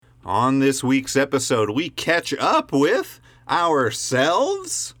On this week's episode, we catch up with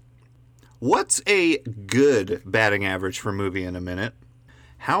ourselves. What's a good batting average for movie in a minute?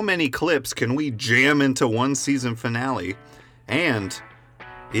 How many clips can we jam into one season finale? And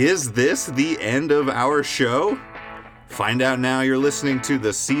is this the end of our show? Find out now. You're listening to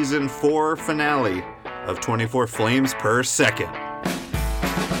the season 4 finale of 24 Flames Per Second.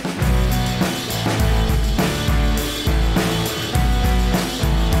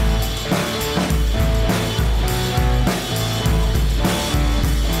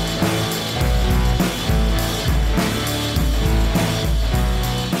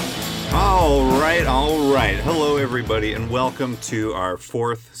 All right. Hello, everybody, and welcome to our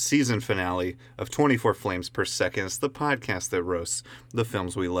 4th season finale of 24 Flames Per Second. It's the podcast that roasts the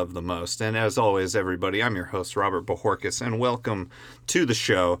films we love the most. And as always, everybody, I'm your host, Robert Bojorquez, and welcome to the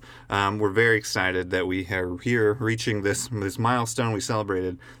show. We're very excited that we are here reaching this milestone. We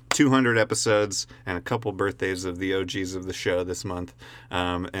celebrated 200 episodes and a couple birthdays of the OGs of the show this month,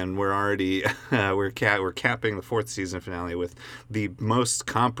 and we're already we're capping the 4th season finale with the most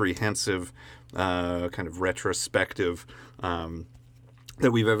comprehensive kind of retrospective that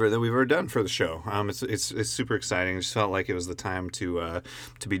we've ever done for the show. It's super exciting. It just felt like it was the time to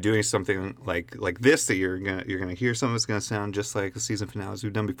be doing something like this that you're gonna hear. Some of it's gonna sound just like the season finales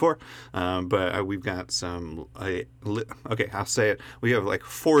we've done before, but we've got some. Okay, I'll say it. We have like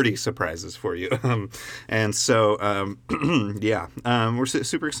 40 surprises for you, and so yeah, we're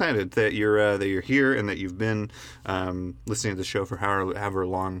super excited that you're here and that you've been listening to the show for however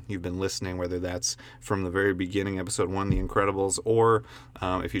long you've been listening, whether that's from the very beginning, episode 1, The Incredibles, or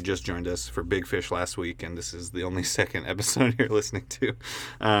if you just joined us for Big Fish last week and this is the only second episode you're listening to.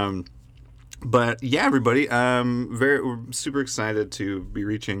 But yeah, everybody, we're super excited to be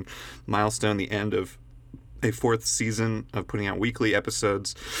reaching milestone, the end of a 4th season of putting out weekly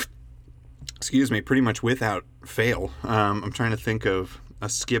episodes. Excuse me, pretty much without fail. I'm trying to think of a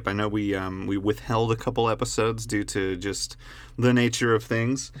skip. I know we withheld a couple episodes due to just the nature of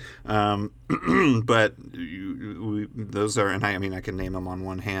things, but those are, and I mean I can name them on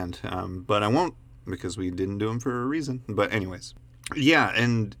one hand, but I won't because we didn't do them for a reason. But anyways, yeah,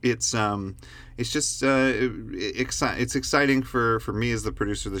 and it's just it's exciting for me as the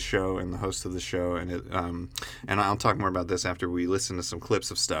producer of the show and the host of the show, and I'll talk more about this after we listen to some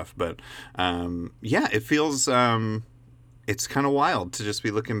clips of stuff. But yeah, it feels. It's kind of wild to just be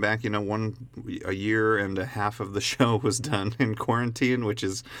looking back, a year and a half of the show was done in quarantine, which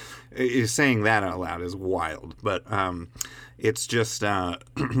is saying that out loud is wild, but it's just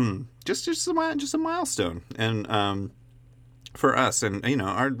just a milestone, and for us, and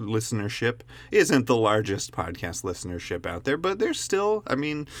our listenership isn't the largest podcast listenership out there, but there's still,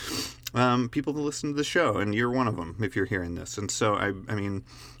 people that listen to the show, and you're one of them if you're hearing this, and so I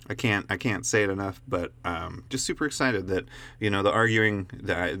can't say it enough, but just super excited that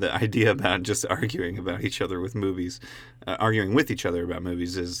the idea about just arguing about each other with movies, arguing with each other about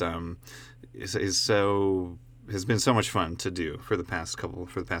movies is so has been so much fun to do for the past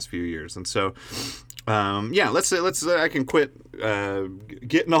few years, and so yeah, let's I can quit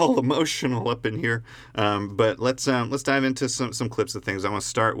getting all emotional up in here, but let's dive into some clips of things. I want to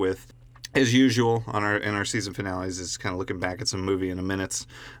start with, as usual in our season finales, is kind of looking back at some movie in a minute,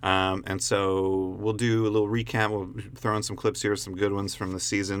 and so we'll do a little recap. We'll throw in some clips here, some good ones from the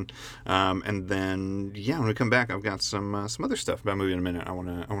season, and then when we come back, I've got some other stuff about movie in a minute I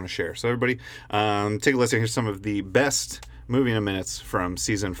want to share. So everybody, take a listen. Here's some of the best movie in a minutes from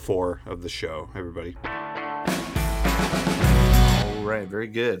season 4 of the show. Everybody. All right, very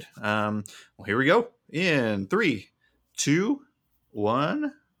good. Well, here we go. In 3, 2,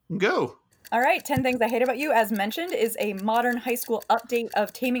 1, go. All right, 10 Things I Hate About You, as mentioned, is a modern high school update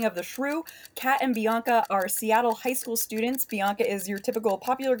of Taming of the Shrew. Kat and Bianca are Seattle high school students. Bianca is your typical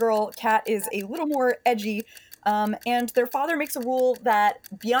popular girl. Kat is a little more edgy. And their father makes a rule that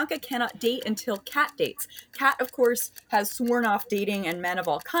Bianca cannot date until Kat dates. Kat, of course, has sworn off dating and men of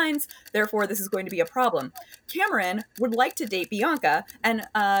all kinds, therefore this is going to be a problem. Cameron would like to date Bianca and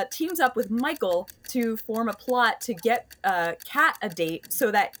teams up with Michael to form a plot to get Kat a date so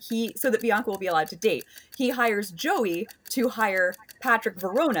that Bianca will be allowed to date. He hires Joey to hire Patrick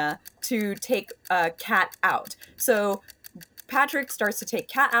Verona to take Kat out. So Patrick starts to take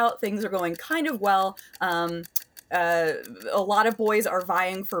Kat out. Things are going kind of well. a lot of boys are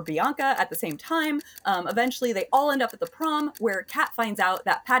vying for Bianca at the same time. Eventually, they all end up at the prom, where Kat finds out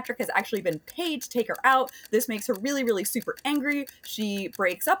that Patrick has actually been paid to take her out. This makes her really, really super angry. She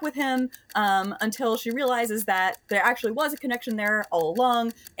breaks up with him until she realizes that there actually was a connection there all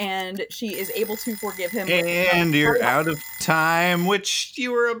along, and she is able to forgive him. And you're out of time, which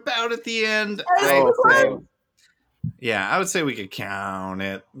you were about at the end. Yeah, I would say we could count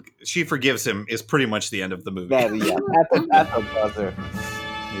it. She forgives him is pretty much the end of the movie. That's a buzzer.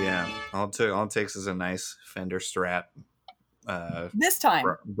 Yeah, all it takes is a nice Fender Strat. This time,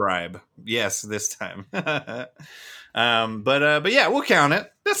 bribe. Yes, this time. But yeah, we'll count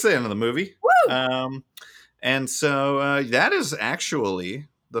it. That's the end of the movie. Woo! And so that is actually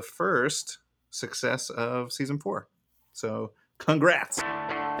the first success of season 4. So congrats.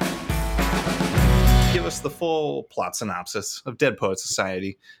 Give us the full plot synopsis of Dead Poet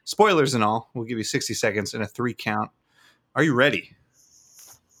Society. Spoilers and all. We'll give you 60 seconds and a 3 count. Are you ready?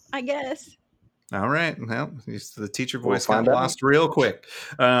 I guess. All right. Well, the teacher voice got lost real quick.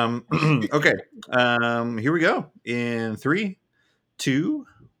 Okay. Here we go. In 3, 2,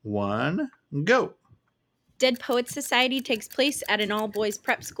 1, go. Dead Poets Society takes place at an all-boys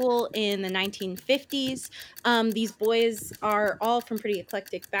prep school in the 1950s. These boys are all from pretty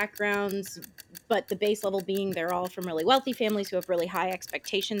eclectic backgrounds, but the base level being they're all from really wealthy families who have really high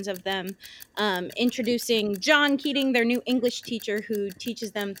expectations of them. Introducing John Keating, their new English teacher, who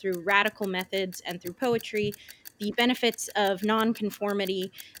teaches them through radical methods and through poetry the benefits of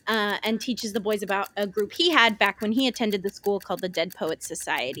nonconformity, and teaches the boys about a group he had back when he attended the school called the Dead Poets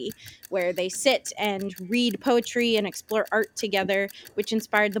Society, where they sit and read poetry and explore art together, which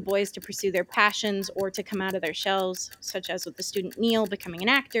inspired the boys to pursue their passions or to come out of their shells, such as with the student Neil becoming an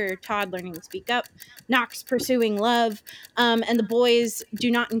actor, Todd learning to speak up, Knox pursuing love, and the boys do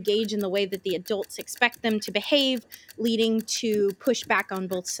not engage in the way that the adults expect them to behave, leading to pushback on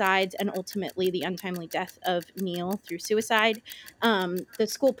both sides and ultimately the untimely death of Neil through suicide. The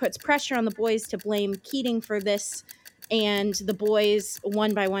school puts pressure on the boys to blame Keating for this, and the boys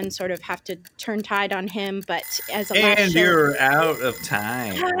one by one sort of have to turn tide on him. But as a last and show, you're out of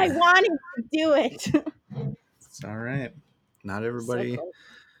time. I wanted to do it. It's all right. Not everybody.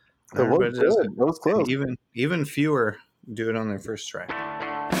 So That was close. Even fewer do it on their first try.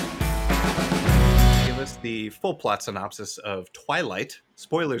 Give us the full plot synopsis of Twilight,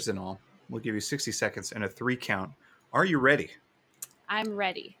 spoilers and all. We'll give you 60 seconds and a 3 count. Are you ready? I'm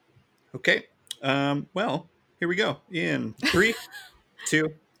ready. Okay. Well, here we go. In 3, 2,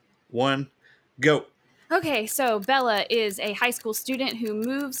 1, go. Okay, so Bella is a high school student who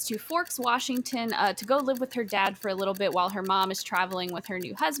moves to Forks, Washington to go live with her dad for a little bit while her mom is traveling with her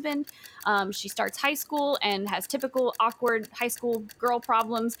new husband. She starts high school and has typical awkward high school girl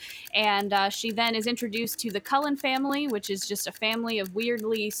problems, and she then is introduced to the Cullen family, which is just a family of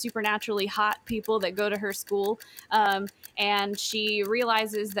weirdly, supernaturally hot people that go to her school. And she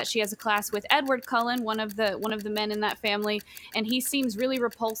realizes that she has a class with Edward Cullen, one of the men in that family, and he seems really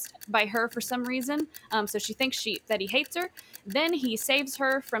repulsed by her for some reason. So she thinks that he hates her. Then he saves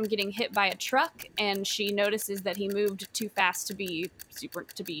her from getting hit by a truck, and she notices that he moved too fast to be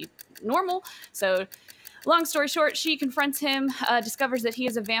normal. So, long story short, she confronts him, discovers that he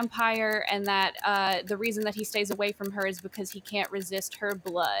is a vampire, and that the reason that he stays away from her is because he can't resist her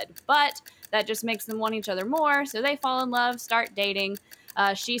blood. But that just makes them want each other more, so they fall in love, start dating.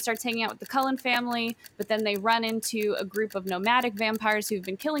 She starts hanging out with the Cullen family, but then they run into a group of nomadic vampires who've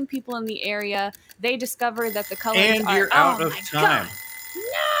been killing people in the area. They discover that the Cullens and are... you're out of time. God.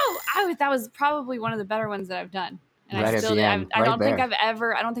 No! That was probably one of the better ones that I've done. And Right I at still the end, I right don't think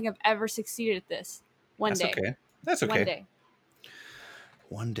there. I don't think I've ever succeeded at this. One day. Okay. That's okay. One day.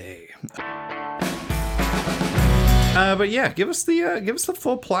 One day. But yeah, give us the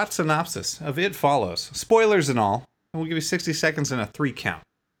full plot synopsis of It Follows. Spoilers and all. And we'll give you 60 seconds and a 3 count.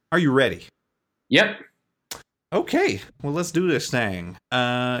 Are you ready? Yep. Okay. Well, let's do this thing.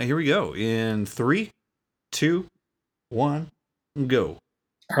 Here we go. In 3, 2, 1, go.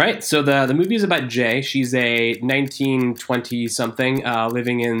 All right. So the movie is about Jay. She's a 1920 something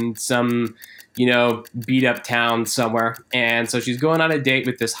living in some, beat up town somewhere. And so she's going on a date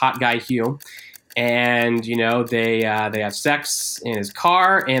with this hot guy, Hugh. And, they have sex in his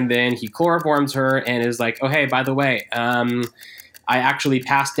car, and then he chloroforms her and is like, oh, hey, by the way, I actually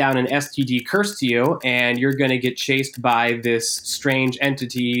passed down an STD curse to you, and you're going to get chased by this strange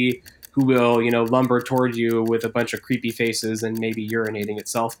entity who will, lumber toward you with a bunch of creepy faces and maybe urinating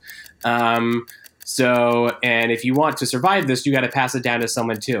itself. And if you want to survive this, you got to pass it down to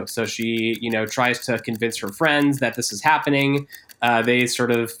someone too. So she, tries to convince her friends that this is happening. They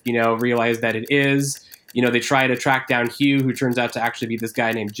sort of, realize that it is. they try to track down Hugh, who turns out to actually be this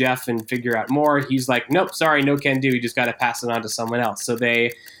guy named Jeff, and figure out more. He's like, nope, sorry, no can do. You just got to pass it on to someone else. So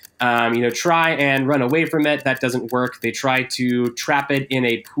they, try and run away from it. That doesn't work. They try to trap it in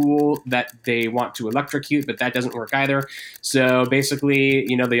a pool that they want to electrocute, but that doesn't work either. So basically,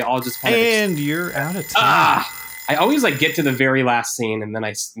 they all just kind of... And you're out of time. I always get to the very last scene, and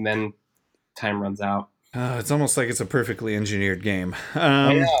then time runs out. It's almost like it's a perfectly engineered game.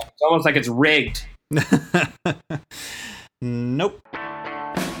 I know. It's almost like it's rigged. Nope.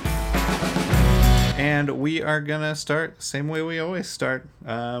 And we are going to start the same way we always start,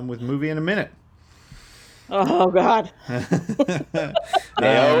 with Movie in a Minute. Oh, God. They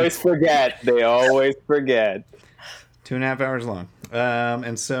always forget. 2.5 hours long.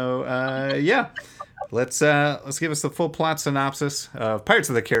 And so, let's give us the full plot synopsis of Pirates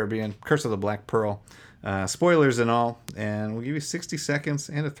of the Caribbean, Curse of the Black Pearl, spoilers and all, and we'll give you 60 seconds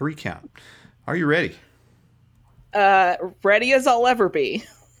and a 3 count. Are you ready? Ready as I'll ever be.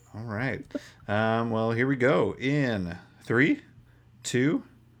 All right. Well, here we go. In 3, 2,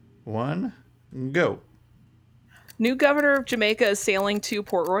 1, go. New governor of Jamaica is sailing to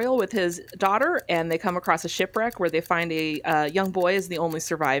Port Royal with his daughter, and they come across a shipwreck where they find a young boy as the only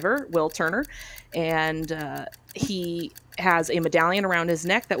survivor, Will Turner, and he has a medallion around his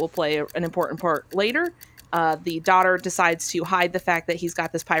neck that will play an important part later. The daughter decides to hide the fact that he's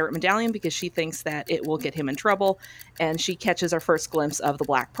got this pirate medallion because she thinks that it will get him in trouble, and she catches our first glimpse of the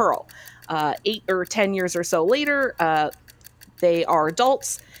Black Pearl. 8 or 10 years or so later, they are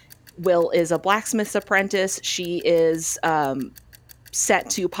adults. Will is a blacksmith's apprentice. She is set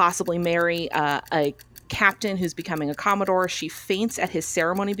to possibly marry a captain who's becoming a commodore. She faints at his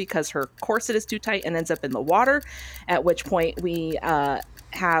ceremony because her corset is too tight and ends up in the water, at which point we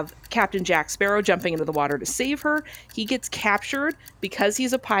have Captain Jack Sparrow jumping into the water to save her. He gets captured because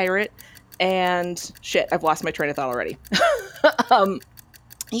he's a pirate, and shit, I've lost my train of thought already.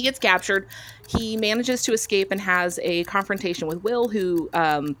 He gets captured. He manages to escape and has a confrontation with Will, who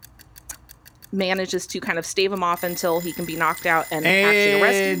manages to kind of stave him off until he can be knocked out and actually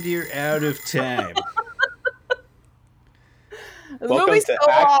arrested. And you're out of time. The movie's so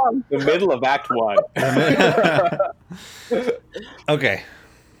long. The middle of Act 1. Okay.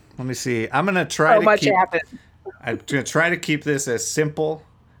 Let me see. I'm going to try So much happened. I'm going to try to keep this as simple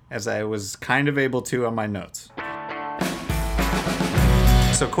as I was kind of able to on my notes.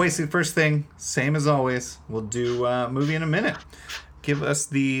 So, Kwesi, first thing, same as always, we'll do Movie in a Minute. Give us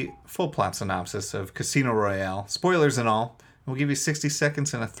the full plot synopsis of Casino Royale, spoilers and all. We'll give you 60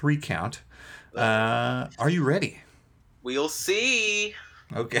 seconds and a 3 count. Are you ready? We'll see.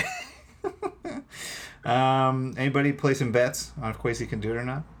 Okay. Anybody placing bets on if Kwesi can do it or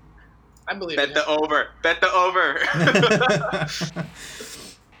not? I believe Bet the over.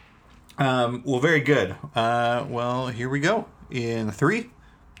 Well, very good. Well, here we go. In 3,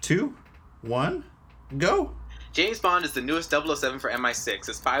 2, 1, go. James Bond is the newest 007 for MI6,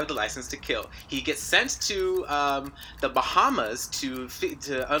 a spy with a license to kill. He gets sent to the Bahamas to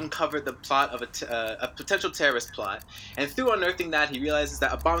uncover the plot of a potential terrorist plot. And through unearthing that, he realizes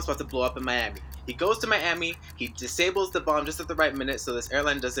that a bomb is about to blow up in Miami. He goes to Miami, he disables the bomb just at the right minute so this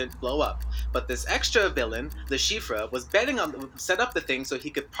airline doesn't blow up. But this extra villain, Le Chiffre, was set up the thing so he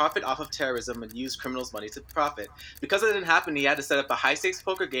could profit off of terrorism and use criminals' money to profit. Because it didn't happen, he had to set up a high-stakes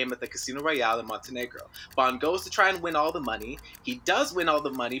poker game at the Casino Royale in Montenegro. Bond goes to try and win all the money. He does win all the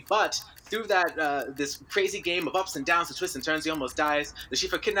money, but through that this crazy game of ups and downs and twists and turns, he almost dies. Le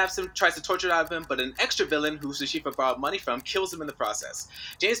Chiffre kidnaps him, tries to torture it out of him, but an extra villain who Le Chiffre borrowed money from kills him in the process.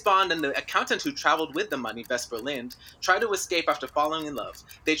 James Bond and the accountant who traveled with the money, Vesper Lind, try to escape after falling in love.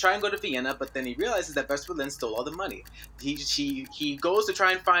 They try and go to Vienna, but then he realizes that Vesper Lind stole all the money. He goes to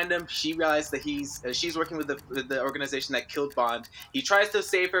try and find him. She realizes that she's working with the organization that killed Bond. He tries to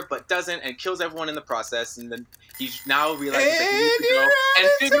save her, but doesn't, and kills everyone in the process. And then he now realizes that he needs to go and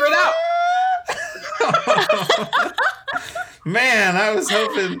figure it out. Man, I was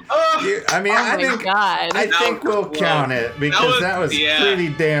hoping. I think we'll count it because that was pretty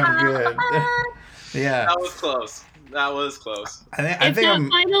damn good. Yeah, that was close. If that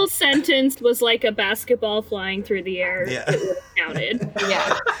final sentence was like a basketball flying through the air, it would have counted.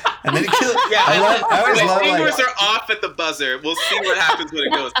 Yeah. And then it killed. Yeah, my fingers are off at the buzzer. We'll see what happens when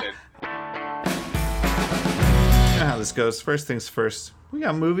it goes in. You know how this goes. First things first. We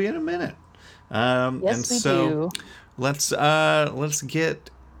got a movie in a minute. Yes, we do. Let's get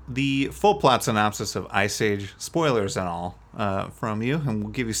the full plot synopsis of Ice Age, spoilers and all, from you, and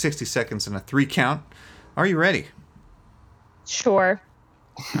we'll give you 60 seconds and a 3 count. Are you ready? Sure.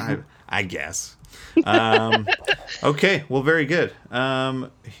 I guess. Okay, well, very good.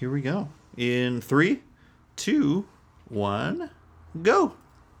 Here we go. In 3, 2, 1, go.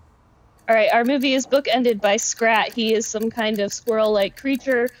 All right, our movie is bookended by Scrat. He is some kind of squirrel-like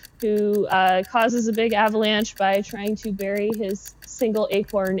creature who causes a big avalanche by trying to bury his single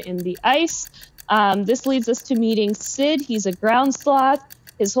acorn in the ice. This leads us to meeting Sid. He's a ground sloth.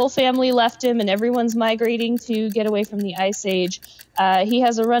 His whole family left him, and everyone's migrating to get away from the Ice Age. He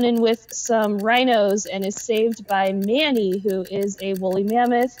has a run-in with some rhinos and is saved by Manny, who is a woolly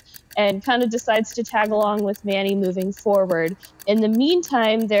mammoth, and kind of decides to tag along with Manny moving forward. In the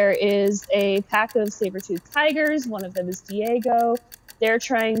meantime, there is a pack of saber-toothed tigers. One of them is Diego. They're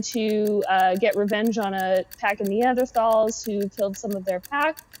trying to get revenge on a pack of Neanderthals who killed some of their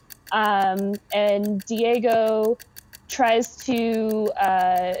pack. And Diego tries to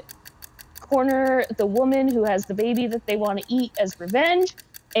corner the woman who has the baby that they want to eat as revenge.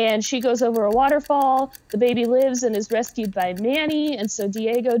 And she goes over a waterfall. The baby lives and is rescued by Manny. And so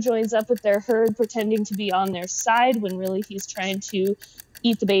Diego joins up with their herd, pretending to be on their side when really he's trying to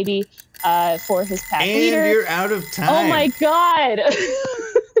eat the baby for his pack leader. And you're out of time. Oh my God.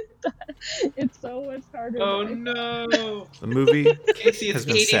 It's so much harder. Oh no. The movie Casey, has it's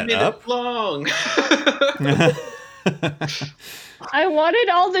been 80 set minutes up. long. I wanted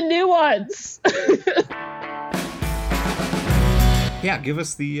all the new ones. Yeah, give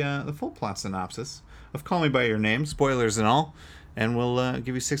us the full plot synopsis of Call Me By Your Name, spoilers and all, and we'll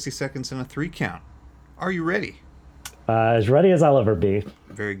give you 60 seconds and a 3 count. Are you ready? As ready as I'll ever be.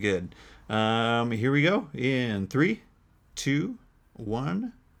 Very good. Here we go. In 3, 2,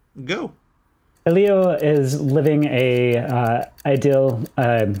 1, go. Elio is living a ideal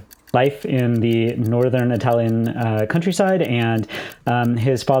life in the northern Italian countryside, and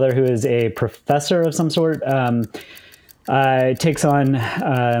his father, who is a professor of some sort, takes on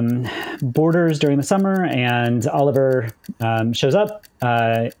boarders during the summer, and Oliver shows up.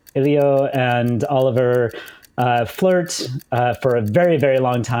 Elio and Oliver flirt for a very, very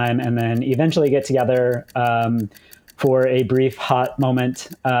long time, and then eventually get together for a brief hot moment.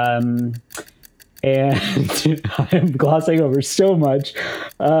 And I'm glossing over so much.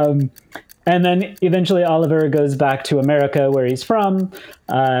 And then eventually Oliver goes back to America, where he's from.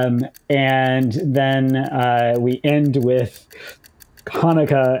 And then we end with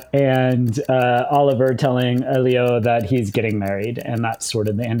Hanukkah and Oliver telling Elio that he's getting married. And that's sort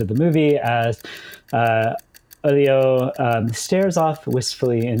of the end of the movie, as Elio stares off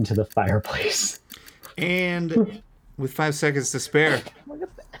wistfully into the fireplace. And with 5 seconds to spare,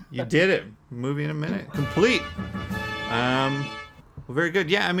 you did it. Movie in a minute. Complete. Well, very good.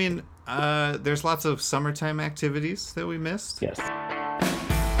 Yeah, I mean, there's lots of summertime activities that we missed. Yes.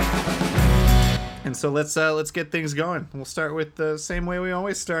 And so let's get things going. We'll start with the same way we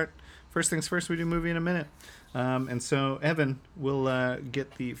always start. First things first, we do movie in a minute. And so Evan will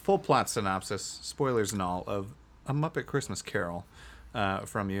get the full plot synopsis, spoilers and all, of A Muppet Christmas Carol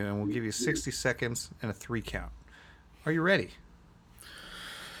from you, and we'll give you 60 seconds and a 3 count. Are you ready?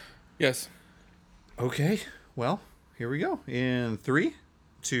 Yes. Okay. Well, here we go. In 3,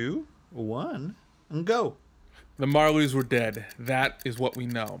 2, 1, and go. The Marleys were dead. That is what we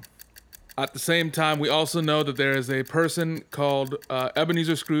know. At the same time, we also know that there is a person called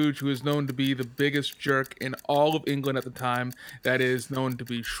Ebenezer Scrooge, who is known to be the biggest jerk in all of England at the time. That is known to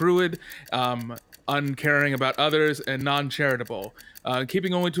be shrewd, uncaring about others, and non-charitable,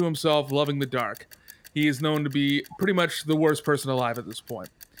 keeping only to himself, loving the dark. He is known to be pretty much the worst person alive at this point.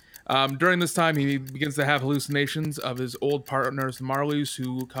 During this time, he begins to have hallucinations of his old partners, the Marleys,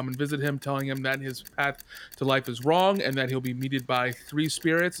 who come and visit him, telling him that his path to life is wrong and that he'll be meted by 3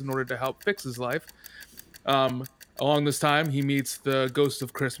 spirits in order to help fix his life. Along this time, he meets the Ghost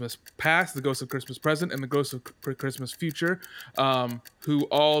of Christmas Past, the Ghost of Christmas Present, and the Ghost of Christmas Future, who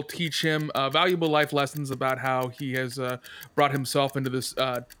all teach him valuable life lessons about how he has brought himself into this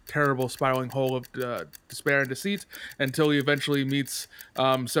terrible spiraling hole of despair and deceit, until he eventually meets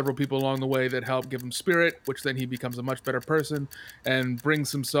several people along the way that help give him spirit, which then he becomes a much better person and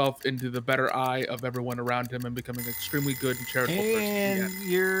brings himself into the better eye of everyone around him and becoming an extremely good and charitable person. And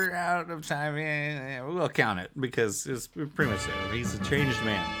you're out of time. Yeah, we'll count it because it's pretty much it. He's a changed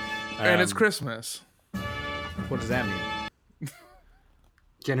man. And it's Christmas. What does that mean?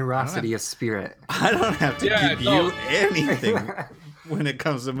 Generosity of spirit. I don't have to give you anything when it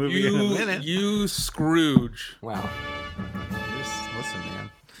comes to movie in a minute. You Scrooge. Wow. Just listen, man.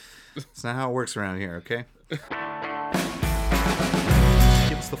 It's not how it works around here, okay? Give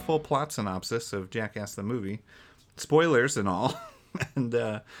us the full plot synopsis of Jackass the movie. Spoilers and all. And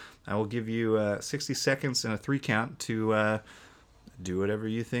I will give you 60 seconds and a 3 count to do whatever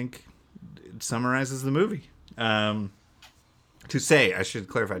you think summarizes the movie. To To say, I should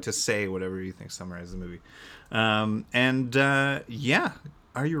clarify, to say whatever you think summarizes the movie. Yeah,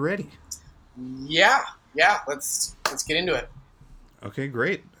 are you ready? Yeah. Let's get into it. Okay,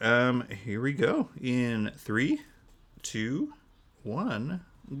 great. Here we go. In 3, 2, 1,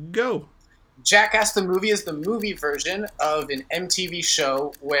 go. Jackass the movie is the movie version of an MTV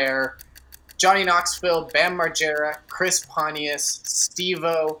show where Johnny Knoxville, Bam Margera, Chris Pontius,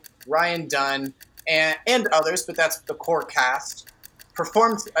 Steve-O, Ryan Dunn, and others, but that's the core cast,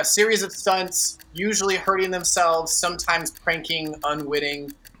 performed a series of stunts, usually hurting themselves, sometimes pranking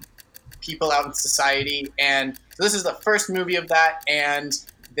unwitting people out in society. And so this is the first movie of that, and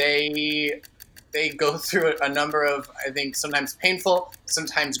they go through a number of, I think, sometimes painful,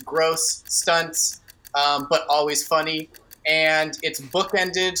 sometimes gross stunts, but always funny. And it's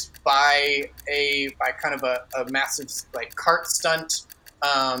bookended by kind of a massive like cart stunt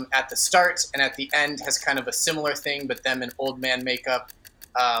at the start, and at the end has kind of a similar thing, but them in old man makeup,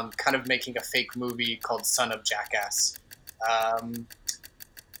 kind of making a fake movie called Son of Jackass.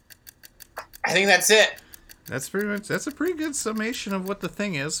 I think that's it. That's a pretty good summation of what the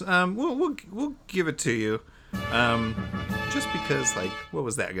thing is. We'll give it to you, just because, like, what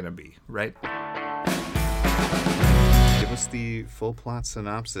was that gonna be, right? Give us the full plot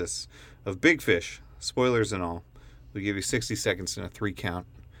synopsis of Big Fish, spoilers and all. We'll give you 60 seconds and a 3 count.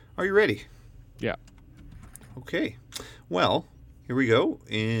 Are you ready? Yeah. Okay. Well, here we go.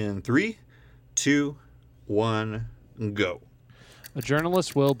 In 3, 2, 1, go. A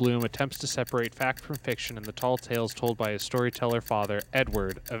journalist, Will Bloom, attempts to separate fact from fiction in the tall tales told by his storyteller father,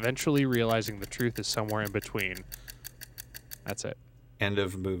 Edward, eventually realizing the truth is somewhere in between. That's it. End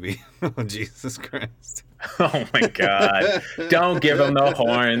of movie. Oh, Jesus Christ. Oh, my God. Don't give him the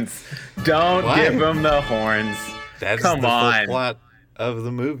horns. Don't give him the horns. That's Come the on. full plot of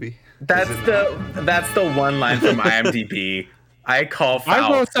the movie. That's the one line from IMDb. I call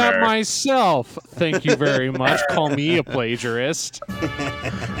foul, I wrote that sir. myself. Thank you very much. Call me a plagiarist.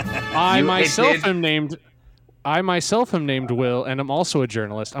 I myself am named Will, and I'm also a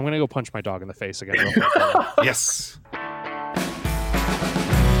journalist. I'm gonna go punch my dog in the face again. Real quick. Yes.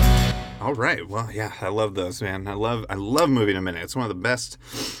 All right. Well, yeah, I love those, man. I love Movie in a Minute. It's one of the best.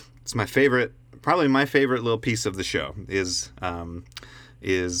 It's my favorite. Probably my favorite little piece of the show is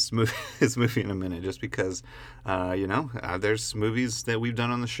Movie in a Minute, just because there's movies that we've done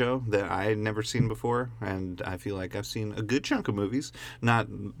on the show that I had never seen before, and I feel like I've seen a good chunk of movies, not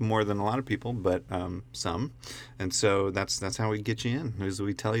more than a lot of people, but some, and so that's how we get you in, is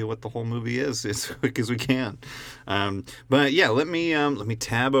we tell you what the whole movie is as quick as we can. But yeah, let me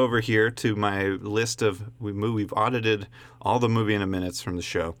tab over here to my list of we've audited all the Movie in a Minutes from the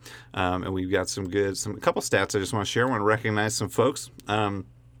show, and we've got a couple stats I just want to share. I want to recognize some folks.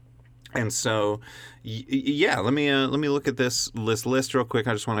 And so, yeah, let me look at this list real quick.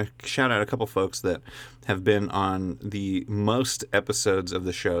 I just want to shout out a couple folks that have been on the most episodes of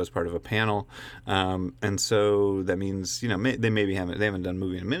the show as part of a panel. And so that means, they haven't done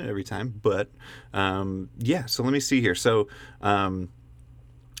Movie in a Minute every time, but yeah. So let me see here. So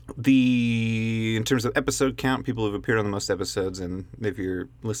in terms of episode count, people who've appeared on the most episodes, and if you're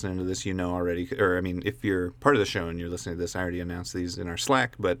listening to this, already, or I mean, if you're part of the show and you're listening to this, I already announced these in our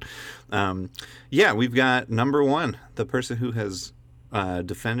Slack, but yeah, we've got number 1, the person who has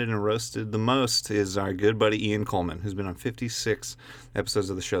defended and roasted the most is our good buddy Ian Coleman, who's been on 56 episodes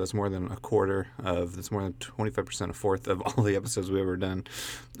of the show. That's more than a quarter that's more than 25%, a fourth of all the episodes we've ever done.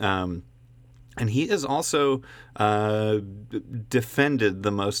 And he has also defended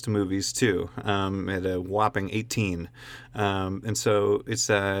the most movies too, at a whopping 18. And so it's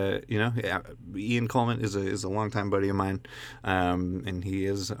Ian Coleman is a longtime buddy of mine, and he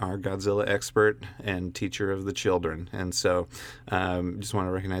is our Godzilla expert and teacher of the children. And so just want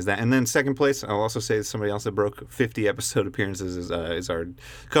to recognize that. And then second place, I'll also say somebody else that broke 50 episode appearances is our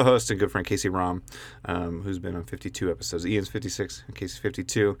co-host and good friend Casey Rom, who's been on 52 episodes. Ian's 56, Casey's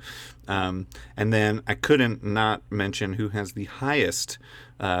 52. And then I couldn't not mention who has the highest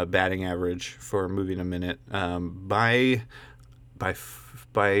batting average for Movie in a Minute by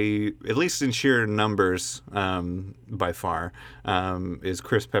at least in sheer numbers, by far, is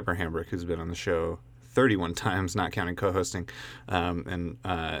Chris Pepperhambrick, who's been on the show 31 times, not counting co-hosting, and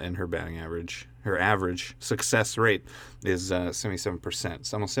her batting average, her average success rate is 77%.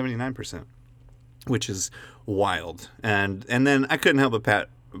 It's almost 79%, which is wild. And then I couldn't help but pat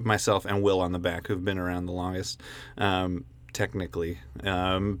myself and Will on the back, who've been around the longest, technically.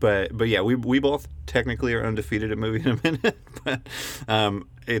 But yeah, we both technically are undefeated at Movie in a Minute. But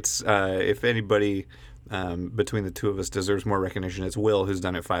it's if anybody between the two of us deserves more recognition. It's Will, who's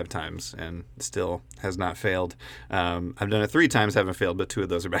done it 5 times and still has not failed. I've done it 3 times, haven't failed, but 2 of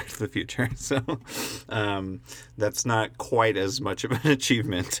those are Back to the Future. So that's not quite as much of an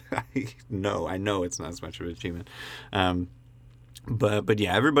achievement. I know it's not as much of an achievement. But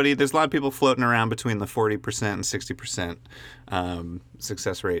yeah, everybody, there's a lot of people floating around between the 40% and 60%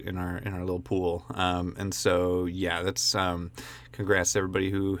 success rate in our little pool. And so, yeah, that's congrats to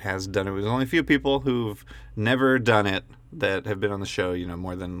everybody who has done it. There's only a few people who've never done it that have been on the show,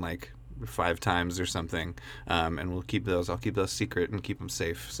 more than like 5 times or something. And I'll keep those secret and keep them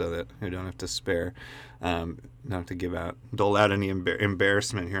safe so that we don't have to don't have to dole out any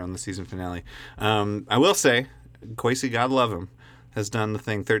embarrassment here on the season finale. I will say, Kwesi, God love him, has done the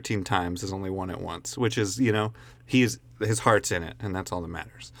thing 13 times, has only won it once, which is, his heart's in it, and that's all that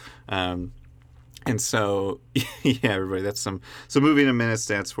matters. And so, yeah, everybody, that's some movie in a minute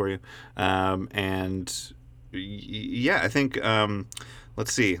stats for you. And yeah, I think,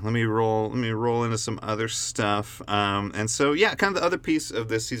 let's see, let me roll into some other stuff. And so, yeah, kind of the other piece of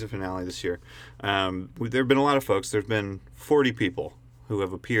this season finale this year. There have been a lot of folks. There's been 40 people who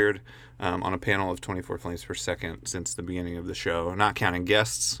have appeared on a panel of 24 frames per second since the beginning of the show, not counting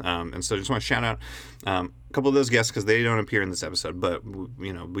guests. And so I just want to shout out a couple of those guests because they don't appear in this episode, but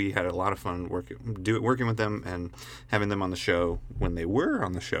we had a lot of fun working with them and having them on the show when they were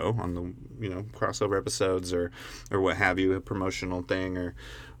on the show, on the crossover episodes or what have you, a promotional thing or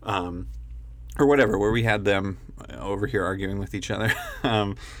whatever, where we had them over here arguing with each other.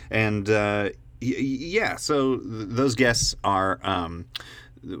 Yeah, so those guests are,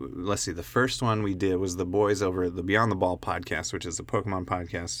 let's see, the first one we did was the boys over at the Beyond the Ball podcast, which is a Pokemon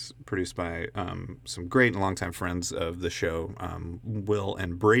podcast produced by some great and longtime friends of the show, Will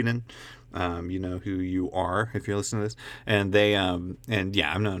and Braden. You know who you are if you're listening to this. And they, and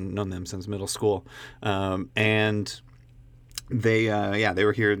yeah, I've known them since middle school. And they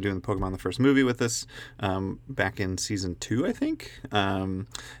were here doing the Pokemon the first movie with us back in season 2, I think. And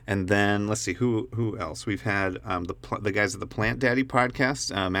then let's see who else we've had. The guys at the Plant Daddy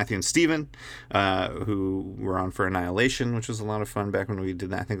podcast, Matthew and Steven, who were on for Annihilation, which was a lot of fun back when we did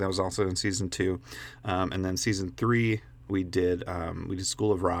that. I think that was also in season 2. And then season 3 we did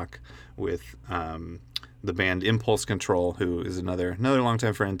School of Rock with the band Impulse Control, who is another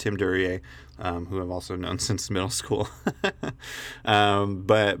longtime friend, Tim Duryea, who I've also known since middle school.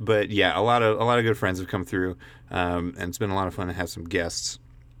 But yeah, a lot of good friends have come through, and it's been a lot of fun to have some guests.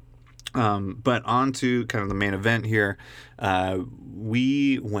 But on to kind of the main event here. I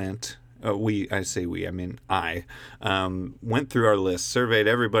went through our list, surveyed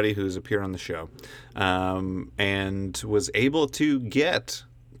everybody who's appeared on the show, and was able to get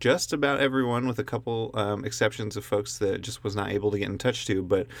just about everyone, with a couple exceptions of folks that just was not able to get in touch to.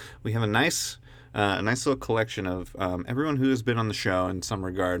 But we have a nice little collection of everyone who has been on the show in some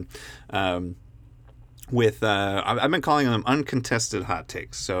regard. I've been calling them uncontested hot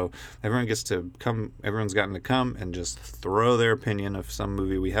takes. So everyone's gotten to come and just throw their opinion of some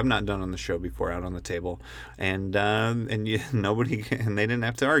movie we have not done on the show before out on the table, and they didn't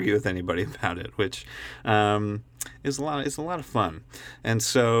have to argue with anybody about it, which is a lot of fun. And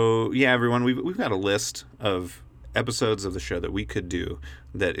so yeah, everyone, we've got a list of episodes of the show that we could do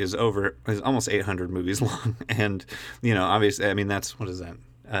that is almost 800 movies long, and obviously, I mean, that's, what is that?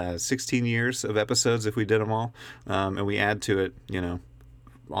 16 years of episodes if we did them all, and we add to it,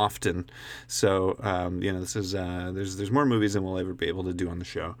 often. So, this is there's more movies than we'll ever be able to do on the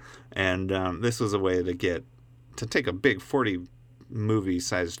show, and this was a way to take a big 40 movie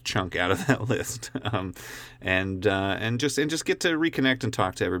sized chunk out of that list, and just get to reconnect and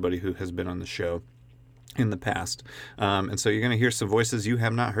talk to everybody who has been on the show in the past. And so you're going to hear some voices you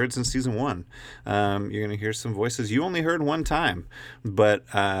have not heard since season 1. You're going to hear some voices you only heard one time, but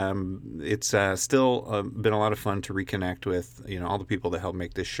it's still been a lot of fun to reconnect with all the people that help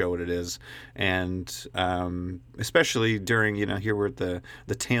make this show what it is, and especially during here we're at the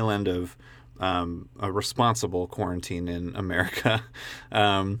tail end of a responsible quarantine in America,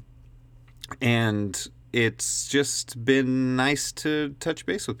 and it's just been nice to touch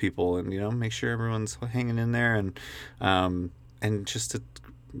base with people and make sure everyone's hanging in there, and just to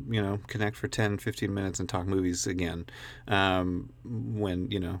connect for 10-15 minutes and talk movies again, when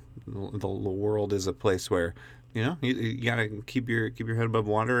the world is a place where you gotta keep your head above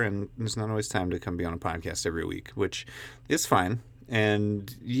water, and there's not always time to come be on a podcast every week, which is fine.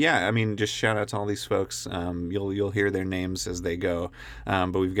 And yeah, I mean, just shout out to all these folks. You'll hear their names as they go,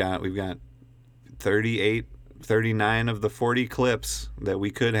 but we've got 39 of the 40 clips that we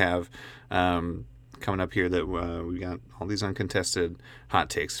could have coming up here that we got all these uncontested hot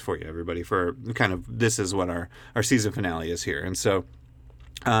takes for you, everybody. For kind of this is what our season finale is here, and so.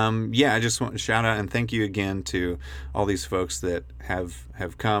 I just want to shout out and thank you again to all these folks that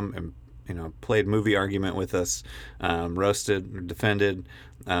have come and played movie argument with us, roasted or defended.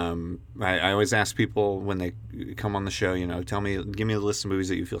 I always ask people when they come on the show, give me a list of movies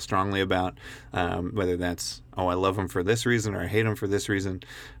that you feel strongly about, whether that's, I love them for this reason or I hate them for this reason.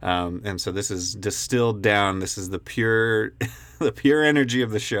 And so this is distilled down. This is the pure energy of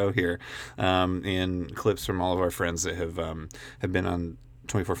the show here, in clips from all of our friends that have been on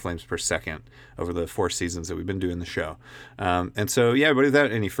 24 Flames Per Second over the 4 seasons that we've been doing the show. And so, but without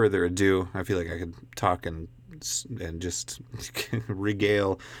any further ado, I feel like I could talk and just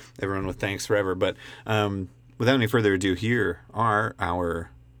regale everyone with thanks forever. But without any further ado, here are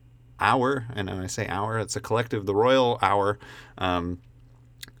our, and when I say our, it's a collective, the Royal Hour,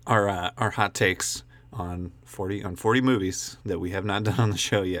 our hot takes on 40 movies that we have not done on the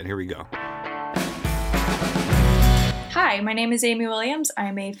show yet. Here we go. Hi, my name is Amy Williams.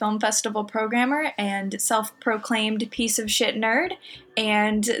 I'm a film festival programmer and self-proclaimed piece of shit nerd.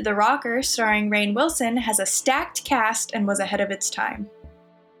 And The Rocker, starring Rainn Wilson, has a stacked cast and was ahead of its time.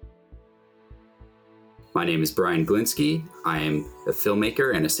 My name is Brian Glinsky. I am a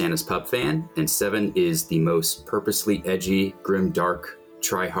filmmaker and a Santa's Pup fan, and Seven is the most purposely edgy, grim, dark,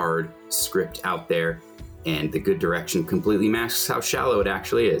 try-hard script out there, and the good direction completely masks how shallow it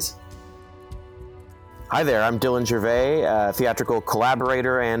actually is. Hi there, I'm Dylan Gervais, theatrical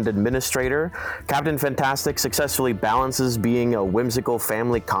collaborator and administrator. Captain Fantastic successfully balances being a whimsical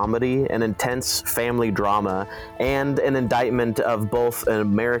family comedy, an intense family drama, and an indictment of both an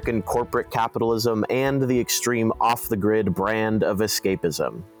American corporate capitalism and the extreme off-the-grid brand of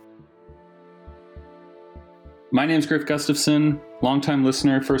escapism. My name's Griff Gustafson, longtime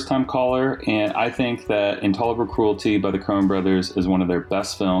listener, first-time caller, and I think that Intolerable Cruelty by the Coen Brothers is one of their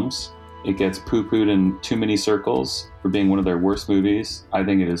best films. It gets poo-pooed in too many circles for being one of their worst movies. I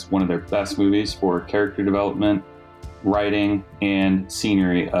think it is one of their best movies for character development, writing, and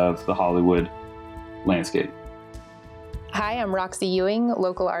scenery of the Hollywood landscape. Hi, I'm Roxy Ewing,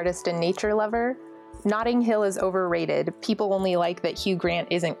 local artist and nature lover. Notting Hill is overrated. People only like that Hugh Grant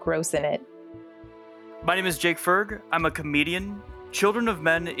isn't gross in it. My name is Jake Ferg. I'm a comedian. Children of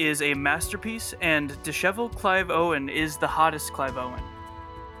Men is a masterpiece, and Disheveled Clive Owen is the hottest Clive Owen.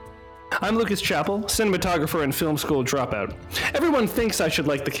 I'm Lucas Chappell, cinematographer and film school dropout. Everyone thinks I should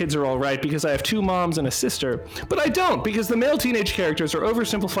like The Kids Are All Right because I have 2 moms and a sister, but I don't because the male teenage characters are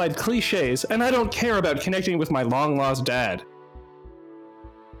oversimplified cliches, and I don't care about connecting with my long-lost dad.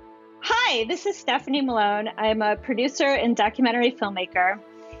 Hi, this is Stephanie Malone. I'm a producer and documentary filmmaker.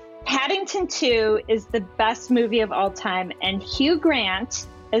 Paddington 2 is the best movie of all time, and Hugh Grant,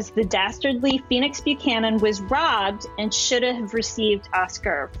 as the dastardly Phoenix Buchanan, was robbed and should have received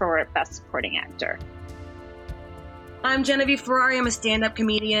Oscar for Best Supporting Actor. I'm Genevieve Ferrari. I'm a stand-up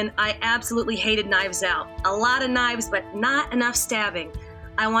comedian. I absolutely hated Knives Out. A lot of knives, but not enough stabbing.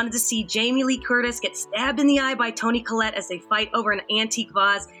 I wanted to see Jamie Lee Curtis get stabbed in the eye by Toni Collette as they fight over an antique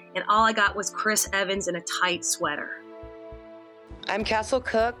vase, and all I got was Chris Evans in a tight sweater. I'm Castle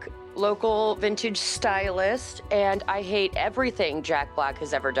Cook, local vintage stylist, and I hate everything Jack Black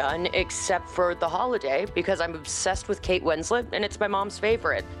has ever done except for The Holiday because I'm obsessed with Kate Winslet and it's my mom's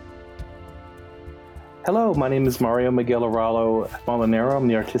favorite. Hello, my name is Mario Miguel Aralo Molinero. I'm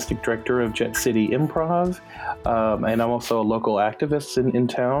the artistic director of Jet City Improv, and I'm also a local activist in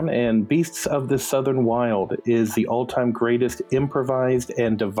town. And Beasts of the Southern Wild is the all-time greatest improvised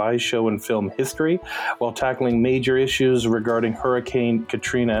and devised show in film history, while tackling major issues regarding Hurricane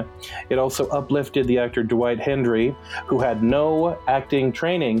Katrina. It also uplifted the actor Dwight Hendry, who had no acting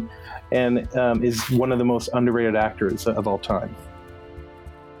training and is one of the most underrated actors of all time.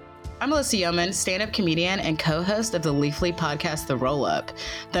 I'm Melissa Yeoman, stand-up comedian and co-host of the Leafly podcast, The Roll-Up.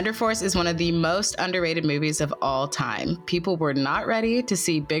 Thunder Force is one of the most underrated movies of all time. People were not ready to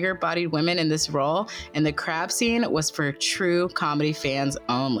see bigger-bodied women in this role, and the crab scene was for true comedy fans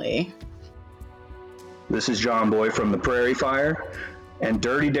only. This is John Boy from The Prairie Fire, and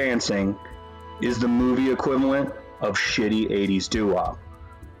Dirty Dancing is the movie equivalent of shitty 80s doo-wop.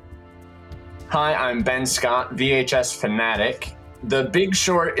 Hi, I'm Ben Scott, VHS fanatic. The Big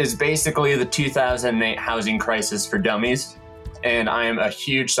Short is basically the 2008 housing crisis for dummies, and I am a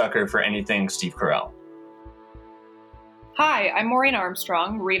huge sucker for anything Steve Carell. Hi, I'm Maureen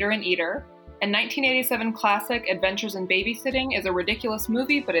Armstrong, reader and eater. A 1987 classic, Adventures in Babysitting, is a ridiculous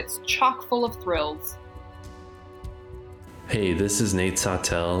movie, but it's chock full of thrills. Hey, this is Nate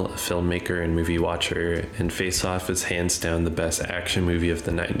Sawtell, a filmmaker and movie watcher, and Face Off is hands down the best action movie of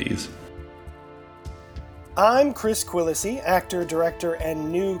the 90s. I'm Chris Quillisi, actor, director, and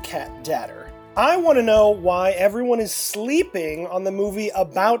new cat dadder. I want to know why everyone is sleeping on the movie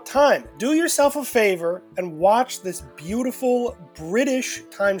About Time. Do yourself a favor and watch this beautiful British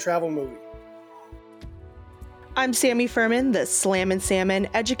time travel movie. I'm Sammy Furman, the Slammin' Salmon,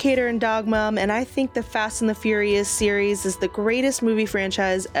 educator and dog mom, and I think the Fast and the Furious series is the greatest movie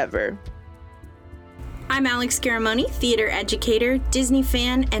franchise ever. I'm Alex Garamoni, theater educator, Disney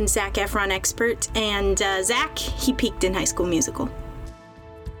fan, and Zac Efron expert. And Zac, he peaked in High School Musical.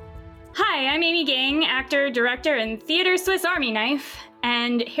 Hi, I'm Amy Gang, actor, director, and theater Swiss Army knife.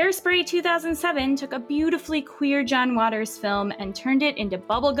 And Hairspray 2007 took a beautifully queer John Waters film and turned it into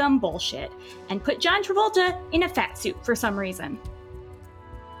bubblegum bullshit, and put John Travolta in a fat suit for some reason.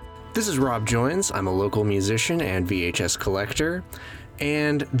 This is Rob Joins. I'm a local musician and VHS collector,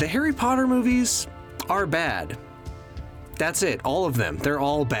 and the Harry Potter movies are bad. That's it, all of them. They're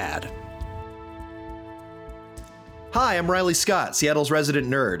all bad. Hi, I'm Riley Scott, Seattle's resident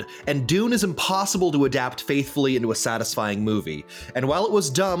nerd, and Dune is impossible to adapt faithfully into a satisfying movie. And while it was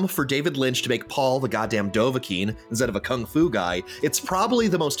dumb for David Lynch to make Paul the goddamn Dovahkiin instead of a kung fu guy, it's probably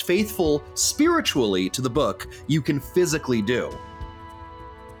the most faithful spiritually to the book you can physically do.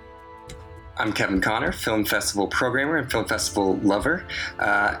 I'm Kevin Connor, film festival programmer and film festival lover,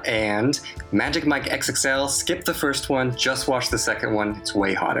 and Magic Mike XXL, skip the first one, just watch the second one, it's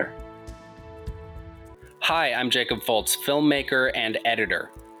way hotter. Hi, I'm Jacob Foltz, filmmaker and editor.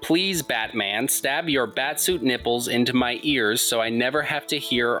 Please, Batman, stab your batsuit nipples into my ears so I never have to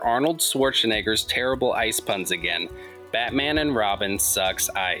hear Arnold Schwarzenegger's terrible ice puns again. Batman and Robin sucks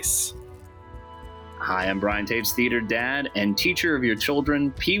ice. Hi, I'm Brian Taves, theater dad and teacher of your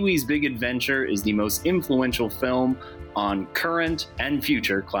children. Pee-wee's Big Adventure is the most influential film on current and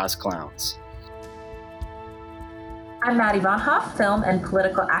future class clowns. I'm Maddie Von Hoff, film and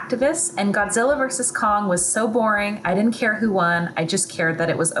political activist, and Godzilla vs. Kong was so boring, I didn't care who won, I just cared that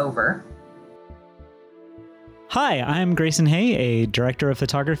it was over. Hi, I'm Grayson Hay, a director of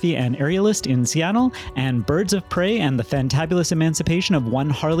photography and aerialist in Seattle, and Birds of Prey and the Fantabulous Emancipation of One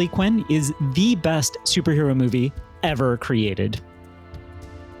Harley Quinn is the best superhero movie ever created.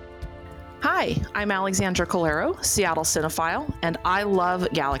 Hi, I'm Alexandra Colero, Seattle cinephile, and I love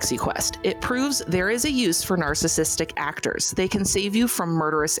Galaxy Quest. It proves there is a use for narcissistic actors. They can save you from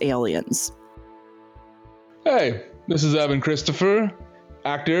murderous aliens. Hey, this is Evan Christopher,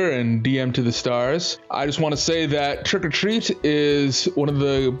 actor and DM to the stars. I just want to say that Trick or Treat is one of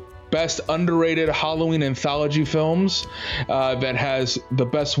the best underrated Halloween anthology films that has the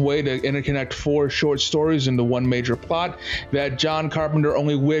best way to interconnect 4 short stories into one major plot that John Carpenter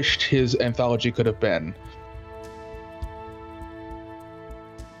only wished his anthology could have been.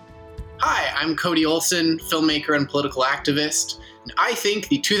 Hi, I'm Cody Olson, filmmaker and political activist. And I think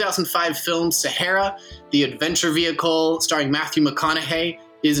the 2005 film Sahara, the adventure vehicle starring Matthew McConaughey,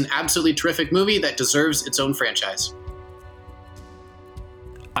 is an absolutely terrific movie that deserves its own franchise.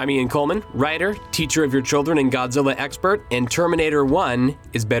 I'm Ian Coleman, writer, teacher of your children, and Godzilla expert, and Terminator 1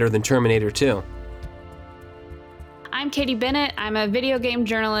 is better than Terminator 2. I'm Katie Bennett. I'm a video game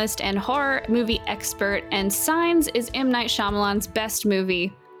journalist and horror movie expert, and Signs is M. Night Shyamalan's best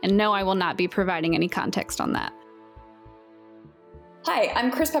movie. And no, I will not be providing any context on that. Hi,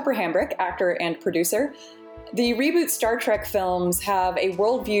 I'm Chris Pepper Hambrick, actor and producer. The reboot Star Trek films have a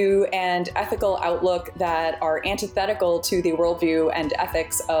worldview and ethical outlook that are antithetical to the worldview and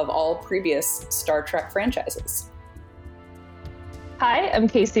ethics of all previous Star Trek franchises. Hi, I'm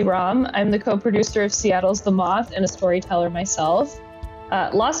Casey Rom. I'm the co-producer of Seattle's The Moth and a storyteller myself.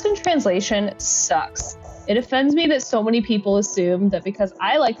 Lost in Translation sucks. It offends me that so many people assume that because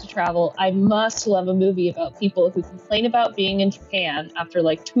I like to travel, I must love a movie about people who complain about being in Japan after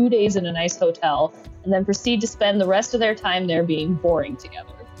like 2 days in a nice hotel and then proceed to spend the rest of their time there being boring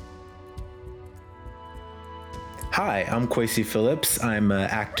together. Hi, I'm Kwesi Phillips. I'm an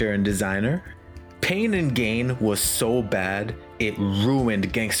actor and designer. Pain and Gain was so bad, it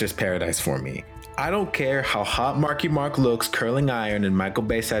ruined Gangster's Paradise for me. I don't care how hot Marky Mark looks curling iron in Michael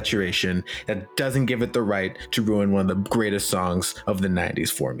Bay saturation, that doesn't give it the right to ruin one of the greatest songs of the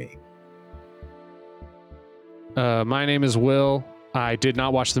 90s for me. My name is Will. I did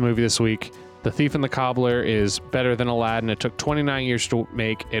not watch the movie this week. The Thief and the Cobbler is better than Aladdin. It took 29 years to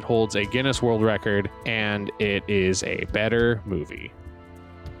make. It holds a Guinness World Record, and it is a better movie.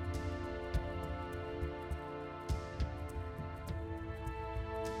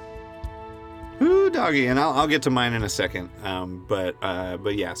 Who doggy, and I'll get to mine in a second. But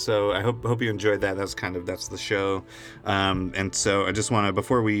yeah, so I hope you enjoyed that. That's the show. And so I just want to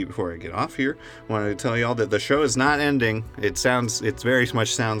before I get off here, want to tell y'all that the show is not ending. It very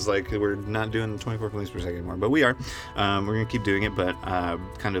much sounds like we're not doing 24 frames per second anymore, but we are. We're gonna keep doing it, but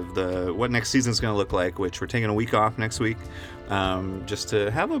kind of what next season's gonna look like, which we're taking a week off next week. Just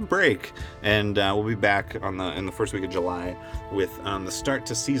to have a break, and we'll be back in the first week of July with the start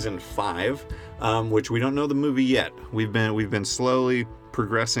to season 5, which we don't know the movie yet. We've been slowly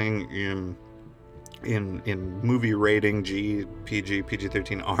progressing in movie rating, G, PG,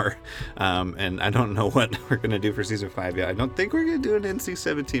 PG-13R, and I don't know what we're gonna do for season 5 yet. I don't think we're gonna do an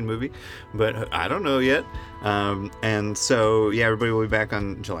NC-17 movie, but I don't know yet. And so yeah, everybody will be back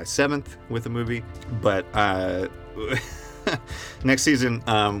on July 7th with a movie, but next season,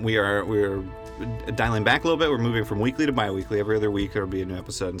 we're dialing back a little bit. We're moving from weekly to bi-weekly. Every other week there will be a new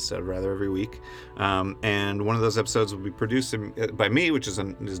episode instead of rather every week. And one of those episodes will be produced by me, which is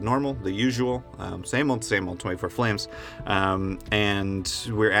normal, the usual, same old 24 Flames. And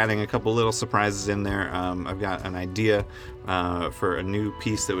we're adding a couple little surprises in there. I've got an idea for a new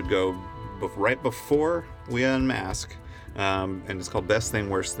piece that would go right before we unmask, and it's called Best Thing,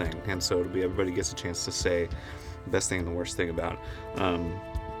 Worst Thing. And so it'll be everybody gets a chance to say best thing and the worst thing about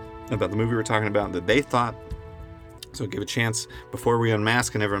the movie we're talking about that they thought. So give a chance before we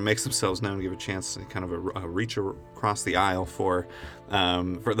unmask and everyone makes themselves known, give a chance, kind of a reach across the aisle for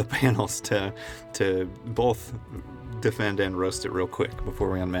the panels to both defend and roast it real quick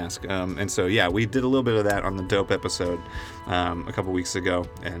before we unmask. And so yeah, we did a little bit of that on the Dope episode a couple weeks ago,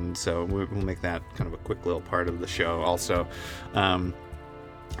 and so we'll make that kind of a quick little part of the show also.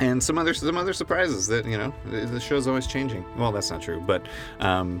 And some other surprises that, the show's always changing. Well, that's not true, but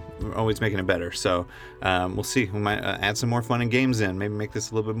we're always making it better. So we'll see. We might add some more fun and games in. Maybe make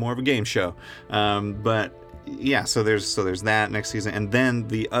this a little bit more of a game show. But yeah, so there's that next season, and then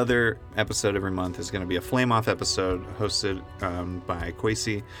the other episode every month is going to be a Flame Off episode hosted by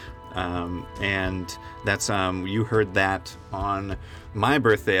Kwesi. And that's you heard that on my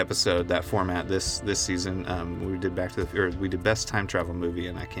birthday episode, that format this season. We did we did Best Time Travel Movie,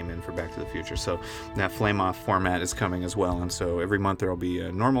 and I came in for Back to the Future. So that Flame Off format is coming as well, and so every month there will be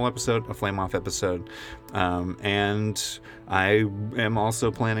a normal episode, a Flame Off episode, and I am also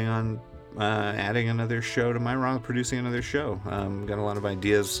planning on adding another show to my roster, producing another show. Got a lot of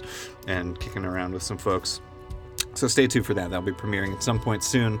ideas and kicking around with some folks. So stay tuned for that. That'll be premiering at some point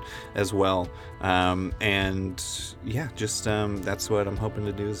soon as well. And yeah, just that's what I'm hoping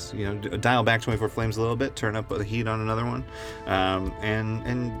to do is, dial back 24 Flames a little bit, turn up the heat on another one.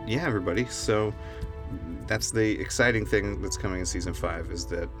 And yeah, everybody. So that's the exciting thing that's coming in season 5 is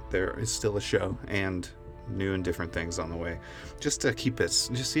that there is still a show and new and different things on the way, just to keep it,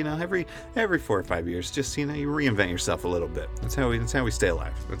 just every 4 or 5 years, just you reinvent yourself a little bit. That's how we stay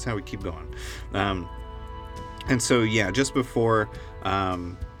alive. That's how we keep going. And so, yeah, just before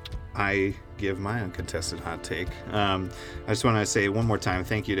I give my uncontested hot take, I just want to say one more time,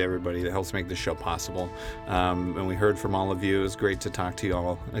 thank you to everybody that helps make this show possible. And we heard from all of you. It was great to talk to you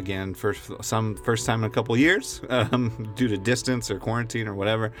all again for first time in a couple years, due to distance or quarantine or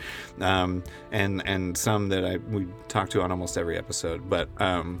whatever. And some that we talked to on almost every episode. But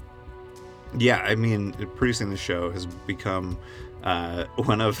yeah, I mean, producing the show has become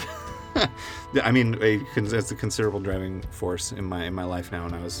one of... I mean, it's a considerable driving force in my life now,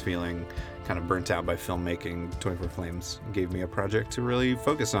 and I was feeling kind of burnt out by filmmaking. 24 Flames gave me a project to really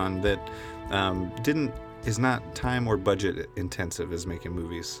focus on that is not time or budget intensive as making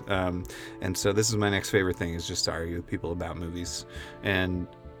movies. And so this is my next favorite thing, is just to argue with people about movies. And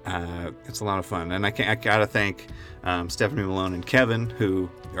it's a lot of fun. And I gotta thank Stephanie Malone and Kevin, who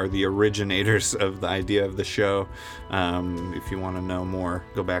are the originators of the idea of the show. If you want to know more,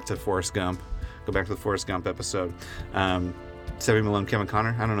 go back to Forrest Gump. Go back to the Forrest Gump episode. Stephanie Malone, Kevin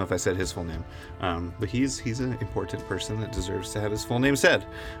Connor. I don't know if I said his full name, but he's an important person that deserves to have his full name said.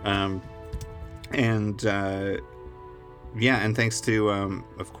 And thanks to,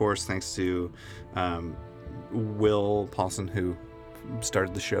 of course, Will Paulson, who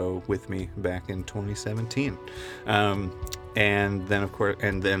started the show with me back in 2017. And then of course,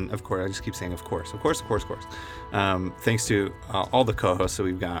 I just keep saying of course. Thanks to all the co-hosts that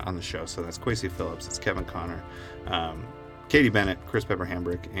we've got on the show. So that's Kwesi Phillips, it's Kevin Connor, Katie Bennett, Chris Pepper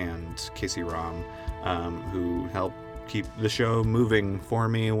Hambrick, and Casey Rom, who help keep the show moving for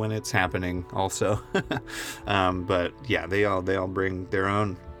me when it's happening also. But yeah, they all bring their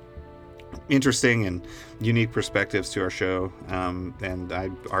own interesting and unique perspectives to our show, and I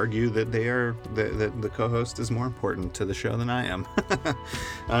argue that that the co-host is more important to the show than I am,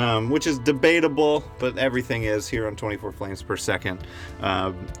 which is debatable, but everything is here on 24 Flames Per Second.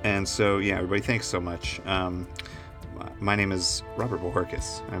 And so, yeah, everybody, thanks so much. My name is Robert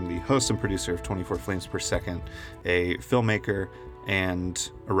Bohorkis. I'm the host and producer of 24 Flames Per Second, a filmmaker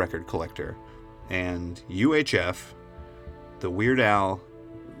and a record collector. And UHF, the Weird Al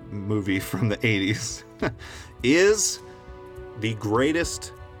movie from the 80s, is the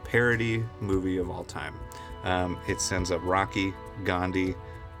greatest parody movie of all time. It sends up Rocky, Gandhi,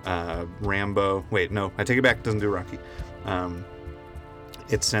 Rambo. Wait, no, I take it back. It doesn't do Rocky.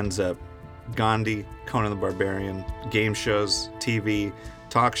 It sends up Gandhi, Conan the Barbarian, game shows, TV,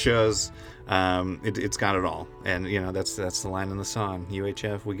 talk shows. It's got it all. And, you know, that's the line in the song,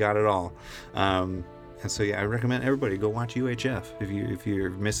 UHF, we got it all. And so, yeah, I recommend everybody go watch UHF if you're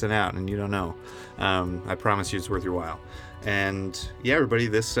missing out and you don't know. I promise you it's worth your while. And, yeah, everybody,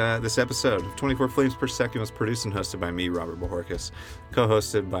 this episode of 24 Flames Per Second was produced and hosted by me, Robert Bohorkis,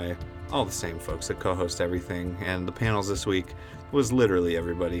 co-hosted by all the same folks that co-host everything. And the panels this week was literally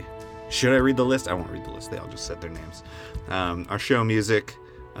everybody. Should I read the list? I won't read the list. They all just said their names. Our show music,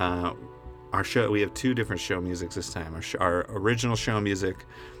 we have two different show musics this time. Our original show music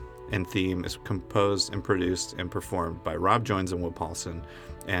and theme is composed and produced and performed by Rob Joins and Will Paulson.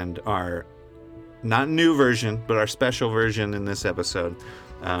 And our not new version, but our special version in this episode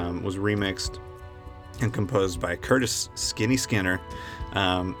was remixed and composed by Curtis Skinny Skinner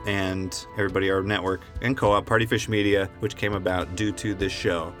and everybody, our network and co-op Partyfish Media, which came about due to this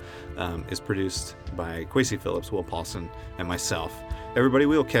show, is produced by Kwesi Phillips, Will Paulson, and myself. Everybody,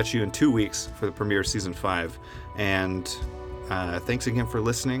 we will catch you in 2 weeks for the premiere of Season 5. And thanks again for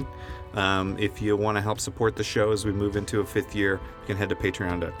listening. If you want to help support the show as we move into a 5th year, you can head to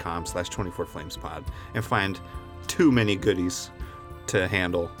patreon.com/24flamespod and find too many goodies to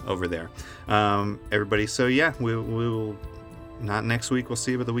handle over there. Everybody, so yeah, we'll not next week, we'll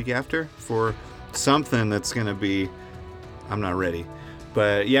see you, but the week after for something that's going to be, I'm not ready.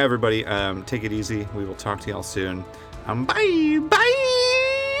 But yeah, everybody, take it easy. We will talk to y'all soon. Bye! Bye!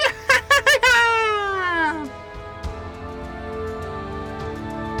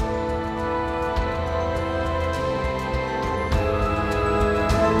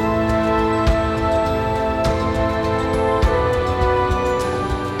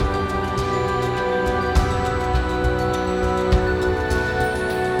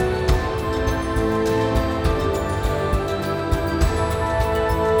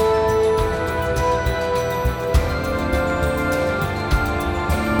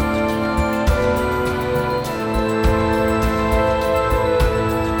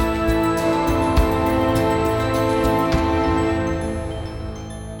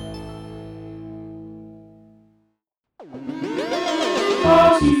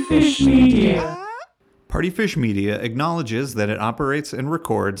 Partyfish Media. Partyfish Media acknowledges that it operates and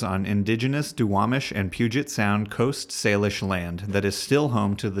records on indigenous Duwamish and Puget Sound Coast Salish land that is still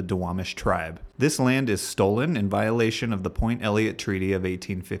home to the Duwamish tribe. This land is stolen in violation of the Point Elliott Treaty of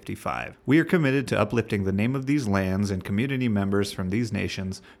 1855. We are committed to uplifting the name of these lands and community members from these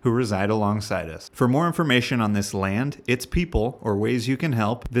nations who reside alongside us. For more information on this land, its people, or ways you can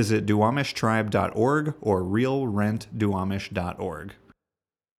help, visit duwamishtribe.org or realrentduwamish.org.